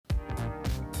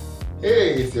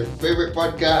Hey, it's your favorite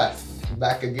podcast.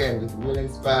 Back again with Will and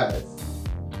Spaz.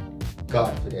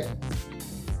 Confidence.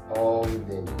 It's all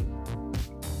within you.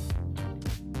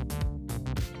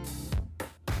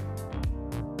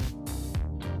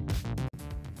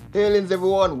 Hailings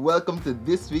everyone, welcome to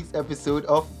this week's episode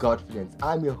of Godfidence.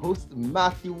 I'm your host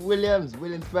Matthew Williams,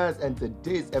 Will and Spaz, and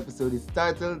today's episode is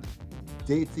titled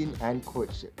Dating and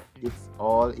Courtship. It's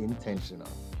all intentional.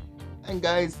 And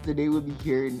guys, today we'll be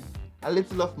hearing a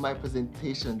little of my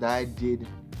presentation that I did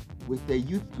with the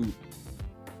youth group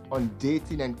on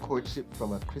dating and courtship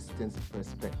from a Christian's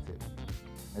perspective.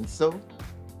 And so,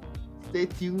 stay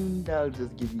tuned. I'll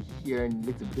just give you hearing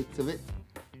little bits of it,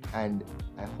 and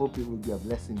I hope it will be a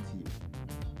blessing to you.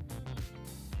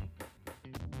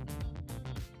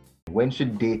 When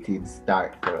should dating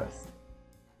start for us?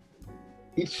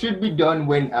 It should be done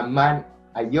when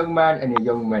a young man and a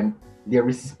young man, they're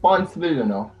responsible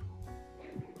enough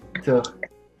to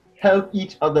help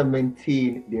each other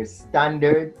maintain their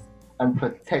standards and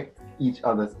protect each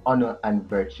other's honor and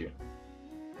virtue.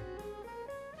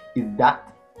 Is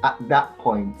that at that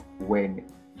point when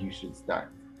you should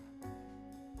start?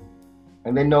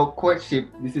 And then now courtship,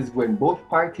 this is when both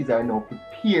parties are now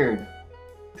prepared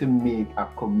to make a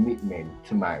commitment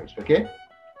to marriage, okay?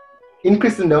 In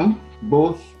Christendom,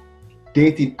 both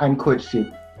dating and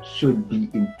courtship should be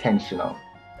intentional.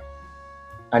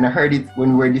 And I heard it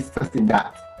when we were discussing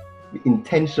that the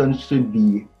intention should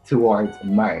be towards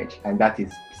marriage, and that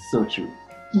is so true,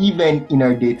 even in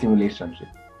our dating relationship.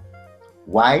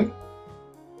 Why?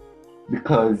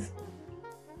 Because,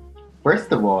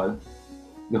 first of all,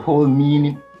 the whole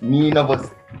meaning of us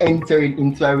entering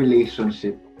into a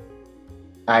relationship,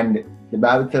 and the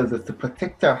Bible tells us to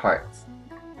protect our hearts.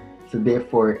 So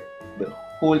therefore, the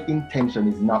whole intention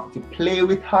is not to play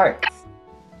with hearts,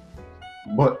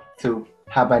 but to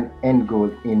have an end goal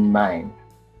in mind.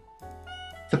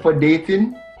 So for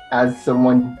dating, as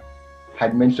someone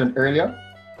had mentioned earlier,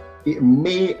 it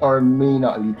may or may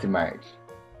not lead to marriage.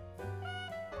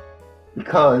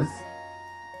 Because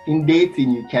in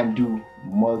dating, you can do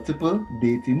multiple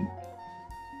dating.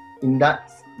 In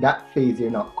that phase,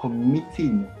 you're not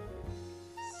committing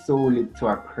solely to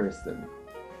a person,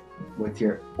 but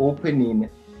you're opening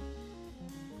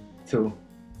to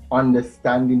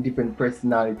understanding different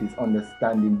personalities,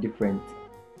 understanding different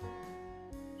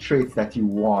traits that you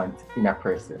want in a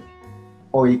person.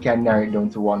 Or you can narrow it down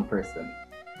to one person.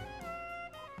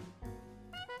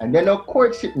 And then our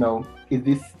courtship now is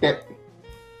this step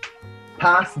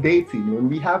past dating, when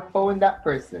we have found that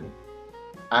person.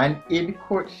 And in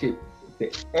courtship,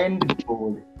 the end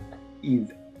goal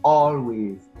is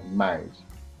always marriage.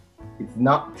 It's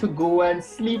not to go and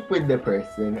sleep with the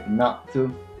person, not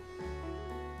to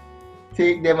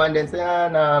take them and then say,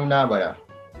 no, I'm not bother.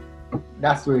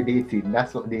 That's what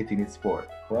dating is for.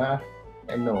 Well,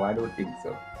 no, I don't think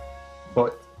so.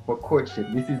 But for courtship,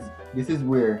 this is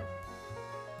where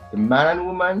the man and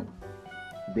woman,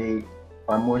 they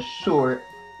are more sure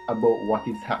about what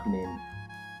is happening,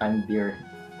 and they're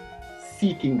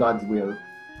seeking God's will,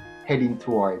 heading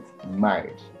towards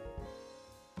marriage.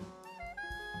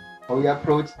 How you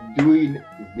approach doing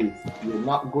this? You're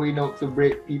not going out to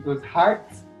break people's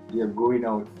hearts. You're going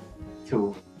out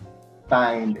to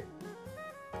find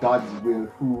God's will,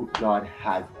 who God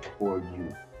has for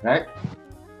you, right?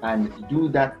 And do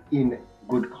that in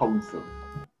good counsel.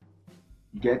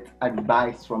 Get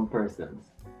advice from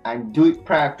persons and do it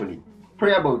prayerfully.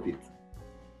 Pray about it.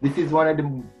 This is one of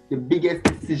the biggest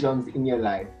decisions in your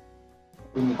life,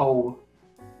 in who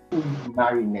you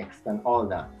marry next and all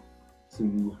that. So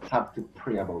you have to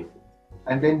pray about it.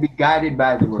 And then be guided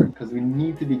by the word, because we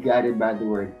need to be guided by the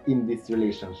word in this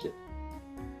relationship,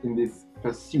 in this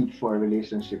pursuit for a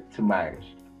relationship to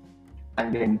marriage.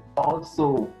 And then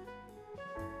also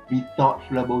be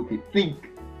thoughtful about it. Think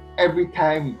every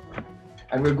time,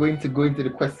 and we're going to go into the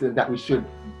questions that we should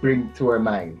bring to our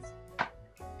minds.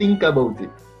 Think about it.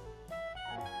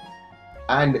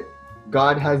 And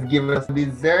God has given us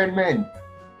discernment.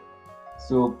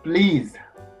 So please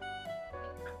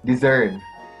discern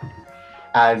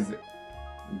as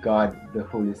God, the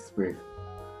Holy Spirit,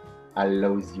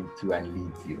 allows you to and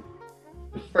leads you.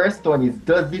 The first one is,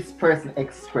 does this person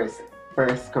express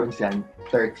 1 Corinthians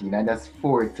 13, and that's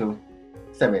 4 to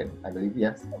 7, I believe,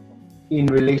 yes, in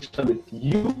relation with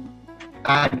you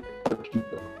and the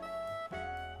people?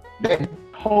 Then,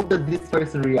 how does this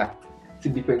person react to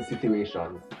different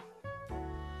situations?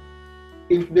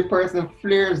 If the person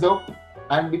flares up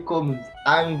and becomes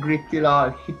angry till all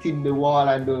hitting the wall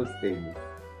and those things,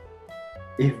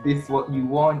 is this what you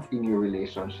want in your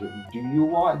relationship? Do you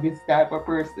want this type of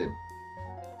person?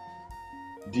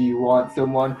 Do you want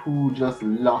someone who just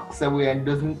locks away and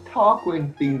doesn't talk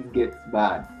when things get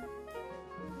bad?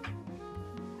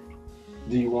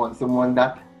 Do you want someone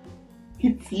that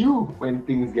hits you when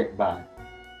things get bad?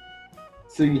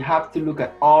 So you have to look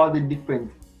at all the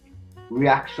different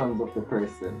reactions of the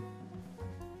person.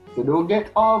 So don't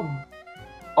get all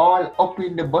up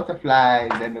in the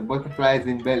butterflies and the butterflies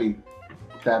in belly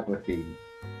type of thing.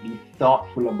 Be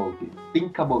thoughtful about it.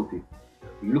 Think about it.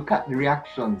 Look at the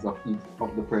reactions of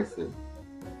the person.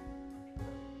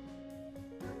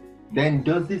 Then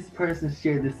does this person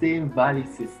share the same value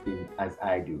system as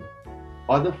I do?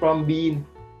 Other from being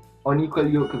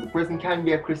unequally yoked, because the person can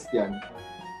be a Christian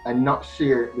and not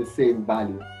share the same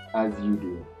value as you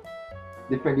do.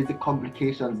 Different little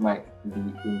complications might be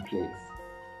in place.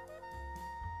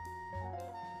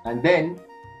 And then,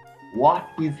 what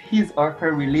is his or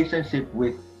her relationship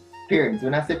with parents?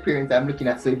 When I say parents, I'm looking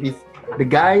at, so if it's the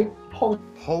guy,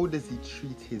 how does he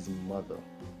treat his mother?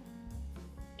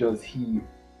 Does he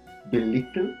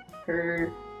belittle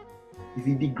her? Is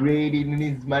he degrading in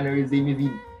his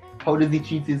mannerism? How does he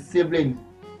treat his siblings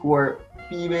who are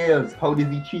females? How does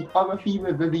he treat other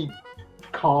females? Does he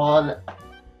call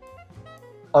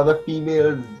other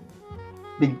females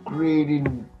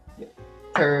degrading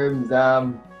terms?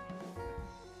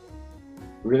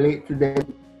 Relate to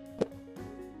them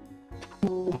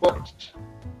too much,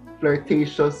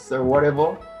 flirtatious or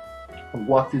whatever?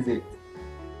 What is it?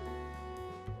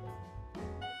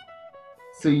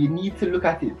 So you need to look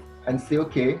at it and say,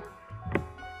 okay,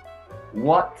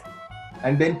 what?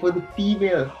 And then for the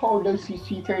female, how does she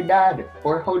treat her dad?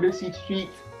 Or how does she treat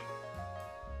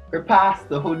her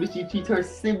pastor? How does she treat her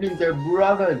siblings, her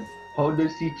brothers? How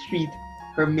does she treat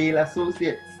her male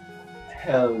associates?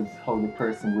 Tells how the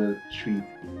person will treat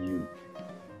you.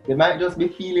 They might just be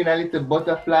feeling a little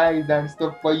butterflies and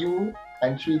stuff for you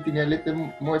and treating you a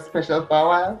little more special for a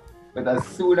while, but as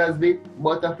soon as the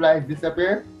butterflies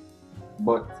disappear,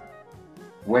 but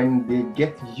when they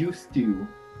get used to you,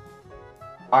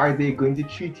 are they going to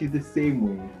treat you the same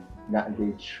way that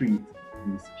they treat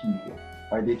these people?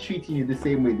 Are they treating you the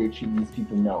same way they treat these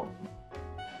people now?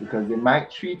 Because they might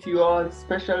treat you all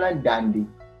special and dandy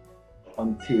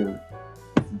until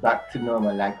it's back to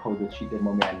normal, like how they treat their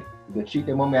mommy. And they treat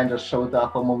their mommy and just shout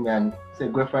off her mommy and say,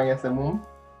 go from here, say, mom.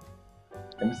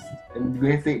 I'm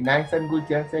going to say it nice and good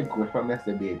and say, go from here,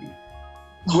 say, baby.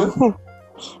 Good?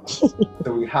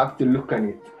 So we have to look on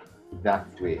it that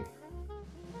way.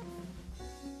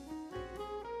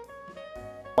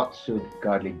 What should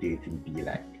godly dating be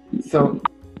like? So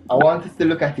I want us to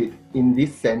look at it in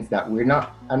this sense that I'm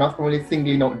not only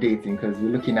singling out dating, because we're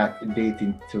looking at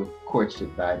dating to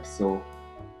courtship vibes. So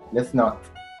let's not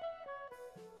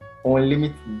only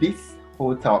limit this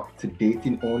whole talk to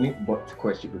dating only, but to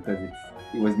courtship, because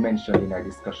it was mentioned in our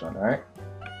discussion, all right?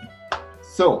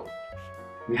 So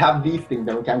we have these things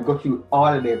that we can go through all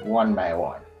of them one by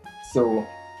one. So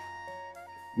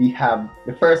we have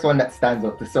the first one that stands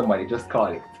out to somebody, just call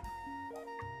it.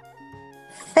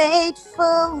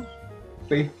 Faithful.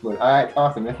 Faithful. All right,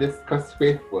 awesome. Let's discuss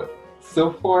faithful.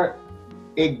 So for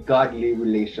a godly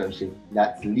relationship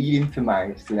that's leading to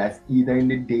marriage, so that's either in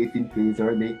the dating phase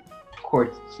or the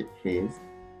courtship phase,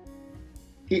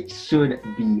 it should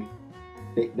be,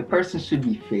 the person should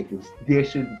be faithful. There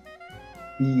should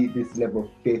be this level of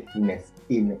faithfulness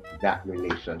in that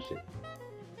relationship.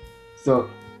 So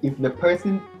if the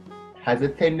person has a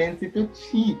tendency to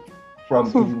cheat from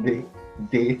in the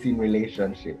dating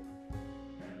relationship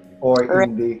or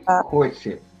in the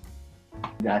courtship,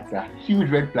 that's a huge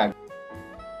red flag.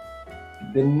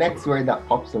 The next word that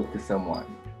pops out to someone.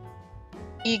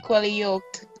 Equally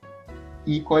yoked.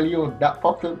 Equally yoked. That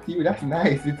pops out to you. That's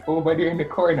nice. It's over there in the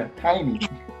corner, tiny.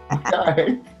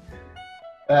 Alright.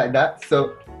 That.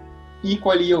 So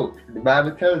equally yoked. The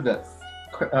Bible tells us.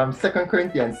 2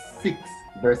 Corinthians 6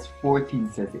 verse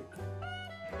 14 says it.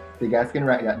 So you guys can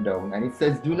write that down. And it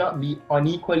says, do not be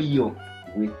unequally yoked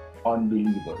with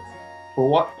unbelievers. For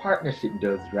what partnership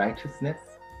does righteousness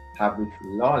have with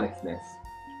lawlessness?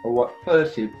 Or what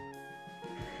fellowship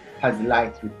has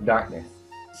light with darkness?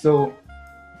 So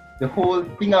the whole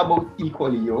thing about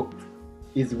equally yoked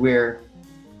is where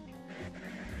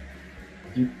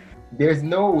there's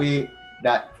no way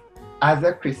that as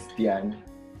a Christian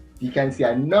you can see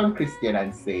a non-Christian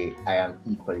and say, I am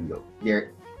equally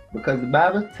yoked. Because the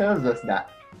Bible tells us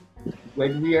that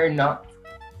when we are not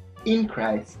in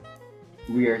Christ,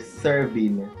 we are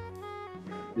serving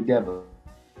the devil.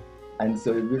 And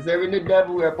so if we're serving the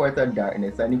devil, we're part of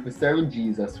darkness. And if we're serving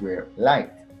Jesus, we're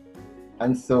light.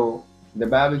 And so the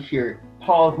Bible here,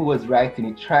 Paul, who was writing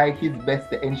it, tried his best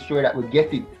to ensure that we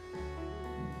get it.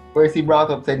 First he brought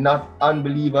up, said not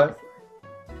unbelievers.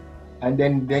 And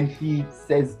then he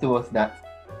says to us that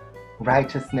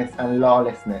righteousness and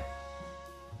lawlessness.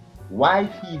 Why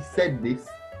he said this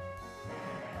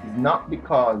is not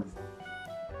because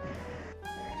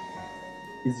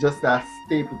it's just a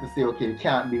staple to say, okay, you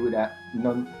can't be with a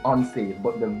unsaved,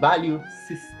 but the value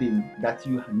system that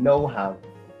you now have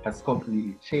has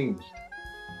completely changed.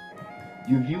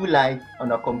 You view life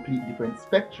on a complete different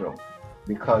spectrum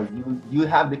because you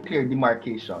have the clear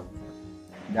demarcation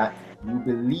that you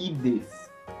believe this,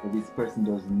 but this person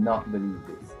does not believe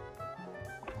this.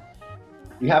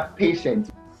 You have patience,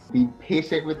 being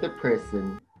patient with the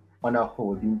person on a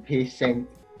whole, being patient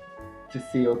to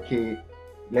say, okay,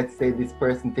 let's say this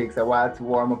person takes a while to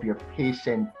warm up, you're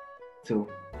patient to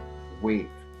wait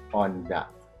on that.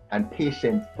 And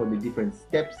patient for the different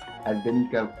steps, as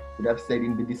Danica would have said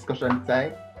in the discussion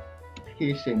side,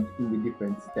 patient in the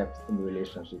different steps in the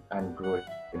relationship and growth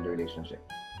in the relationship.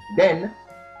 Then,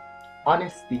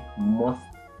 honesty must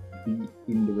be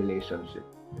in the relationship.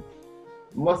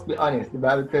 Must be honest. The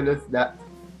Bible tells us that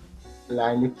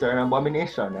lying lips are an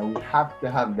abomination, and we have to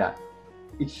have that.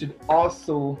 It should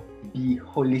also be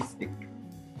holistic.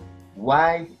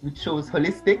 Why we chose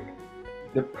holistic?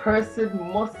 The person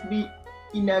must be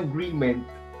in agreement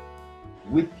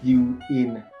with you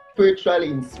in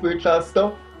spiritual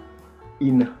stuff,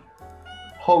 in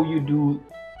how you do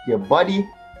your body,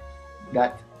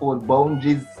 that old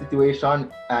boundaries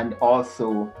situation, and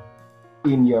also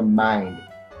in your mind.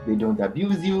 They don't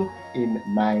abuse you in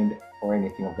mind or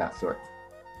anything of that sort.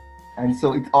 And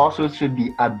so it also should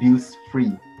be abuse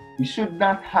free. You should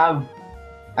not have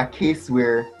a case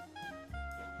where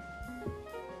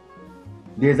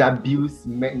there's abuse,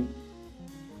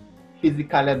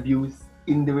 physical abuse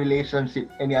in the relationship,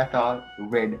 any at all,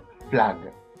 red flag.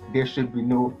 There should be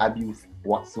no abuse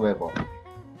whatsoever.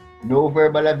 No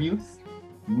verbal abuse,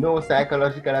 no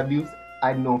psychological abuse,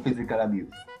 and no physical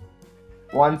abuse.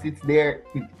 Once it's there,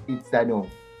 it's a no.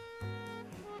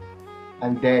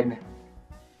 And then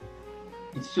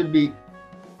the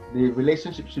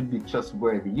relationship should be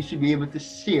trustworthy. You should be able to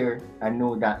share and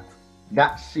know that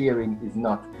that sharing is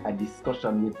not a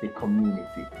discussion with the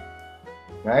community,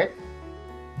 right?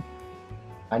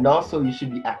 And also you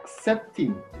should be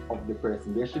accepting of the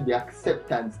person. There should be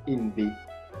acceptance in the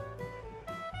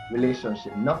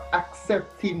relationship, not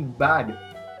accepting bad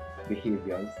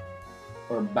behaviors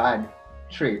or bad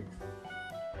traits,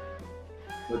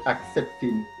 but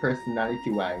accepting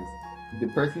personality-wise. If the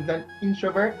person's an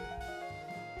introvert,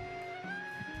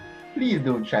 please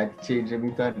don't try to change them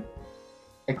into an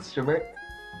extrovert.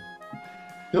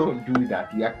 Don't do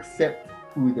that. You accept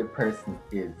who the person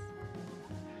is.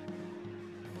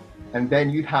 And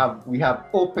then we have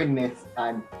openness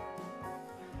and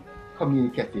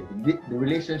communicative. The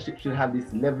relationship should have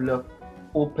this level of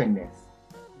openness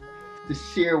to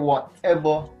share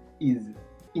whatever is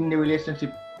in the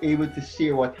relationship, able to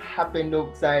share what happened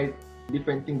outside,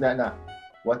 different things like that.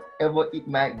 Whatever it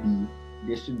might be,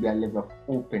 there should be a level of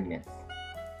openness.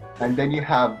 And then you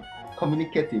have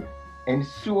communicative.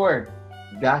 Ensure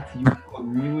that you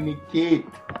communicate,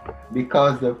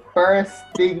 because the first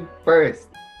thing first,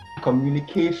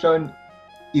 communication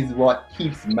is what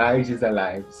keeps marriages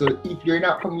alive. So if you're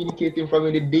not communicating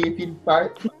from the dating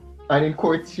part and in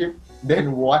courtship,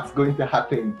 then what's going to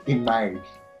happen in marriage?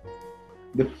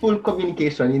 The full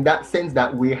communication, in that sense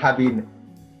that we're having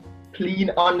clean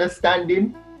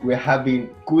understanding, we're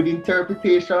having good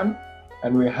interpretation,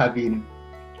 and we're having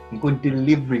good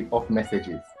delivery of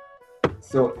messages.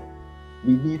 So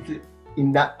we need to,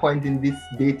 in that point in this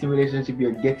dating relationship,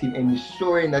 you're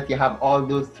ensuring that you have all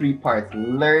those three parts,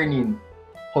 learning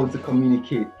how to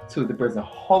communicate to the person,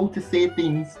 how to say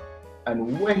things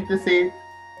and when to say it,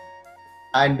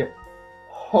 and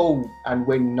how and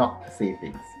when not to say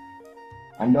things.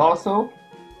 And also,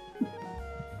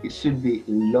 it should be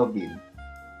loving.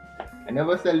 I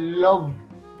never say love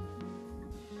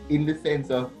in the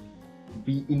sense of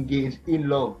be engaged in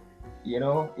love,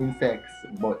 in sex,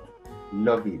 but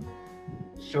loving.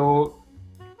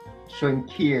 Showing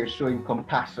care, showing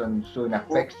compassion, showing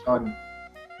affection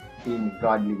in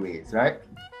godly ways, right?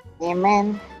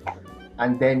 Amen.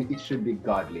 And then it should be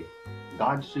godly.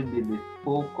 God should be the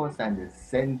focus and the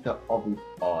center of it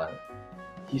all.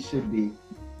 He should be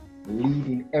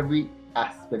leading every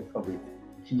aspect of it.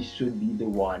 He should be the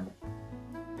one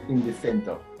in the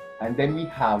center. And then we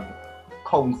have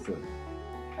counsel.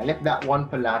 I left that one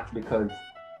for last because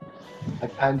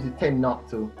at times you tend not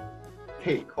to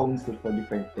take counsel for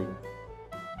different things.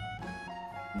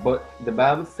 But the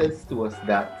Bible says to us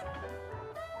that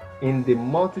in the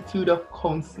multitude of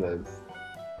counselors,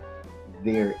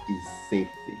 there is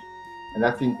safety. And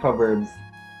that's in Proverbs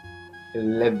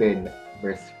 11,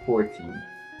 verse 14.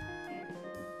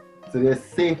 So there's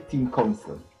safety in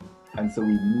counsel. And so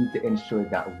we need to ensure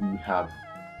that we have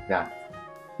that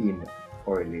in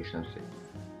our relationships.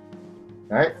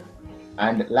 All right?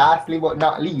 And lastly but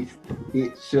not least,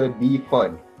 it should be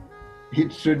fun.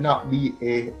 It should not be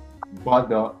a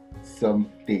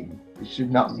bothersome thing. It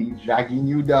should not be dragging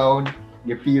you down.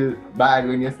 You feel bad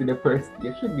when you see the person.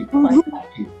 You should be quite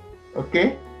happy.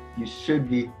 Okay? You should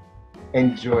be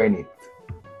enjoying it.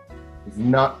 It's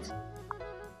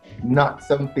not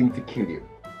something to kill you.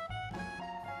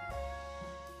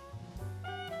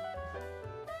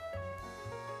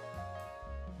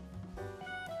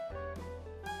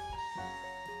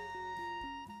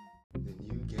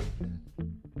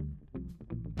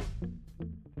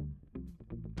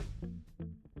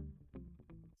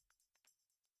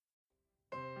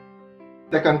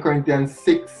 Second Corinthians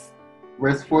 6,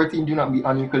 verse 14, do not be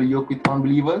unequally yoked with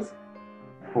unbelievers.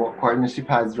 For partnership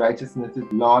has righteousness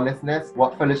with lawlessness.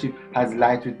 What fellowship has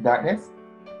light with darkness?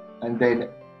 And then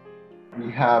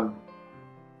we have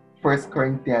 1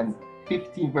 Corinthians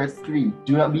 15, verse 3.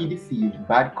 Do not be deceived.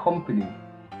 Bad company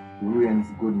ruins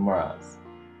good morals.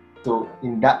 So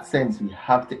in that sense, we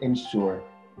have to ensure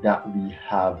that we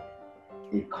have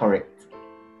a correct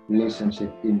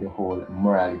relationship in the whole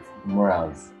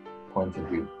morals point of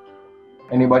view.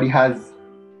 Anybody has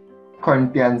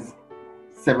Corinthians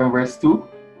 7, verse 2?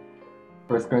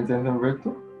 1 Corinthians 7, verse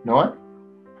 2? No one?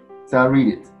 So I'll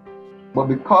read it. But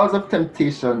because of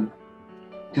temptation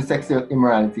to sexual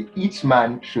immorality, each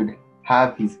man should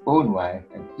have his own wife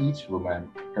and each woman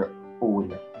her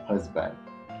own husband.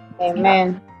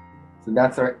 Amen. So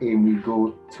that's our aim. We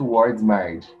go towards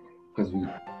marriage because we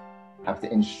have to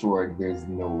ensure there's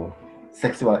no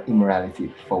sexual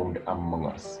immorality found among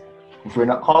us. If we're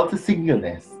not called to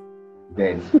singleness,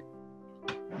 then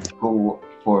go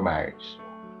for marriage.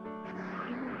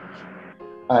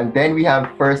 And then we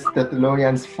have 1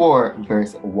 Thessalonians 4,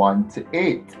 verse 1 to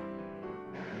 8.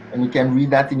 And you can read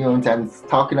that in your own time. It's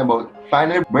talking about,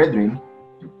 finally, brethren,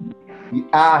 we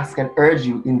ask and urge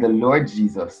you in the Lord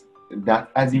Jesus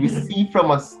that as you receive from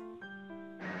us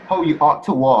how you ought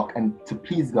to walk and to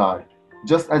please God,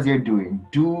 just as you're doing,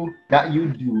 do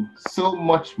so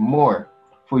much more.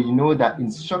 For you know that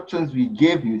instructions we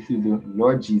gave you through the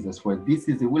Lord Jesus, for this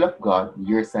is the will of God,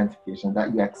 your sanctification,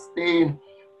 that you abstain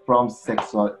from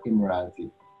sexual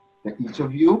immorality. That each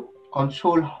of you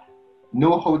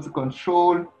know how to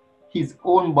control his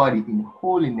own body in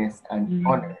holiness and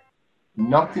honor,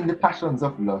 not in the passions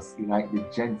of lust like the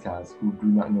Gentiles who do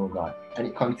not know God. And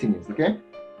it continues, okay?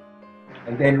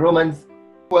 And then Romans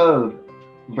 12,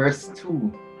 verse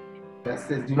 2, that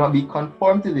says, do not be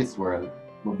conformed to this world,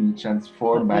 but be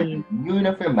transformed by the renewing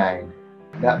of your mind,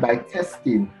 that by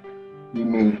testing you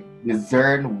may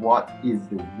discern what is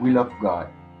the will of God,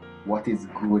 what is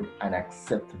good and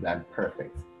acceptable and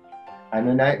perfect. And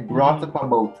when I brought up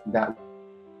about that,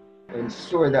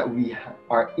 ensure that we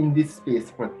are in this space,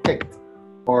 protect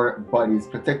our bodies,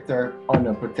 protect our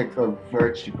honor, protect our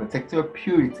virtue, protect our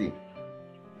purity.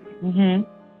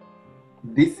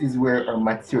 This is where our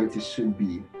maturity should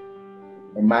be.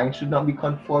 Our mind should not be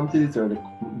conformed to this, or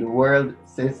the world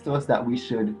says to us that we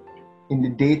should, in the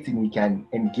dating, we can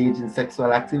engage in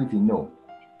sexual activity. No.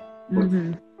 But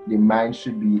the mind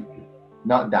should be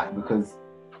not that, because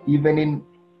even in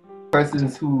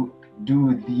persons who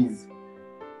do these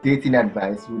dating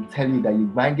advice will tell you that your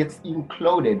mind gets even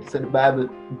clouded. So the Bible,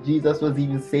 Jesus was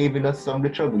even saving us from the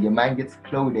trouble. Your mind gets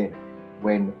clouded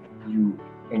when you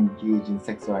engage in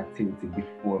sexual activity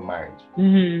before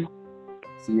marriage.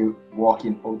 So you're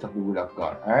walking out of the will of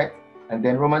God. All right. And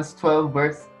then Romans 12,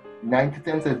 verse 9 to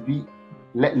 10 says,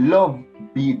 let love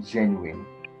be genuine.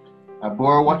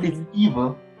 Abhor what is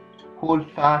evil,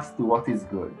 hold fast to what is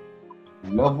good.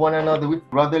 Love one another with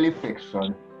brotherly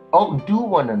affection. Outdo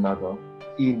one another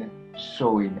in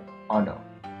showing honor.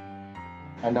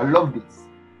 And I love this,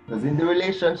 because in the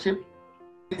relationship,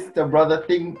 sister-brother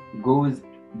thing goes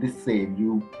the same.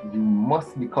 You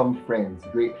must become friends,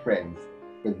 great friends,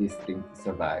 for this thing to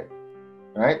survive.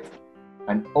 Right?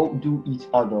 And outdo each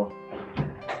other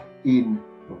in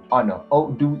honor.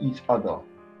 Outdo each other.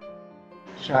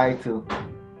 Try to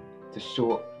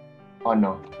show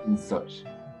honor in such.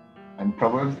 And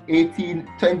Proverbs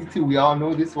 18:22, we all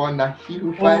know this one, that he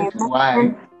who finds a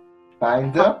wife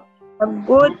finds a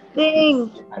good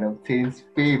thing and obtains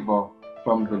favor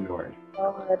from the Lord.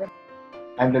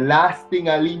 And the last thing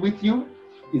I leave with you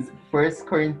is 1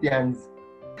 Corinthians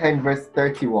 10, verse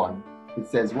 31. It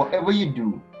says, whatever you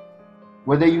do,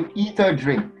 whether you eat or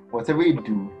drink, whatever you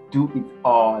do, do it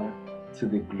all to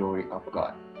the glory of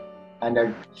God. And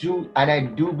I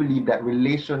do believe that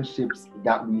relationships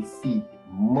that we seek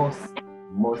must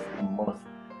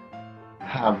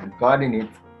have God in it,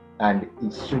 and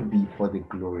it should be for the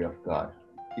glory of God.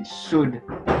 It should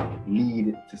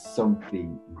lead to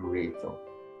something greater.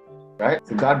 Right?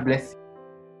 So God bless you.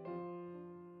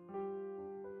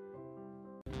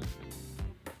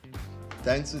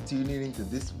 Thanks for tuning into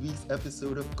this week's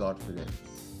episode of Godfidence.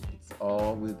 It's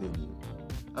all within you.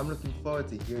 I'm looking forward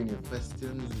to hearing your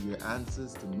questions, your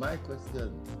answers to my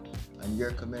questions, and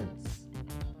your comments.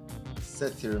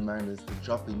 Set your reminders to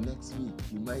drop in next week.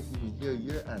 You might even hear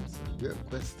your answer, your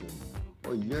question,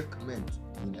 or your comment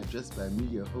being addressed by me,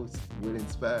 your host, Will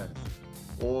Inspires,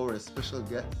 or a special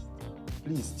guest.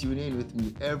 Please tune in with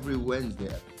me every Wednesday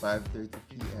at 5:30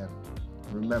 p.m.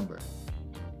 Remember,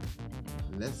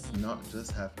 let's not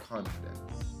just have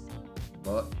confidence,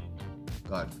 but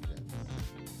Godfidence.